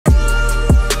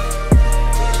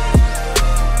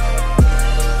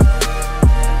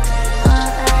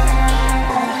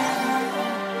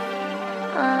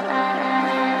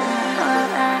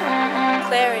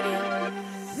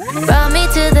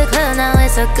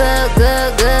a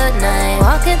good night.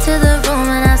 Walk into the room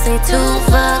and I say too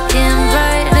fucking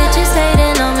bright. Bitches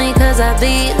hating on me cause I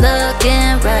be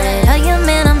looking right. Tell your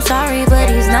man I'm sorry but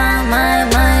he's not my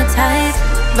type.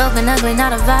 Broken ugly,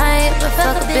 not a vibe, but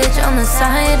fuck a bitch on the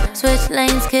side. Switch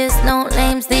lanes, kiss, no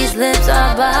names, these lips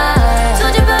are by.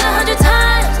 Told you about 100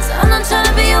 times, I'm not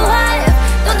tryna be your wife.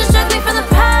 Don't distract me from the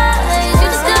prize, you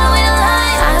just gotta wait a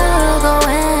line. I will go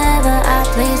wherever I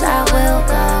please, I will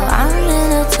go. I'm in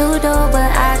a two-door, but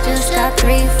I just got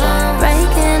 3 phones.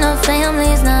 Breaking up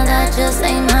families, now that just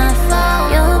ain't my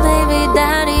fault. Your baby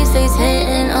daddy stays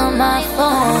hitting on my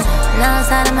phone. Now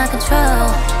it's out of my control.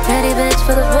 Pretty bitch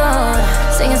for the road,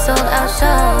 singing sold out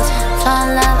shows. Fall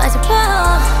in love as a pro.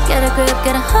 Get a grip,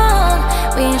 get a hold.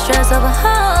 We ain't stressed over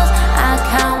hoes. I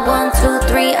count 1, 2,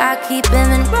 3, I keep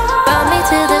him in. Brought me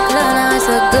to the club, now it's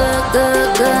a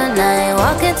good night.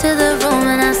 Walk into the room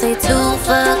and I say too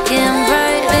fucking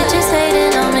bright. Bitches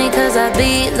hating on me cause I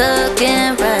be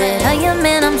looking right. Tell your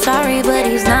man I'm sorry but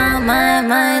he's not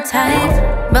my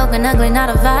type. Broken ugly, not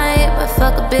a vibe, but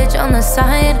fuck a bitch on the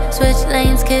side. Switch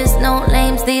lanes, kiss, no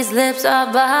names, these lips are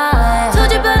by.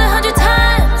 Told you about 100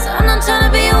 times, I'm not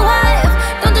tryna be your wife.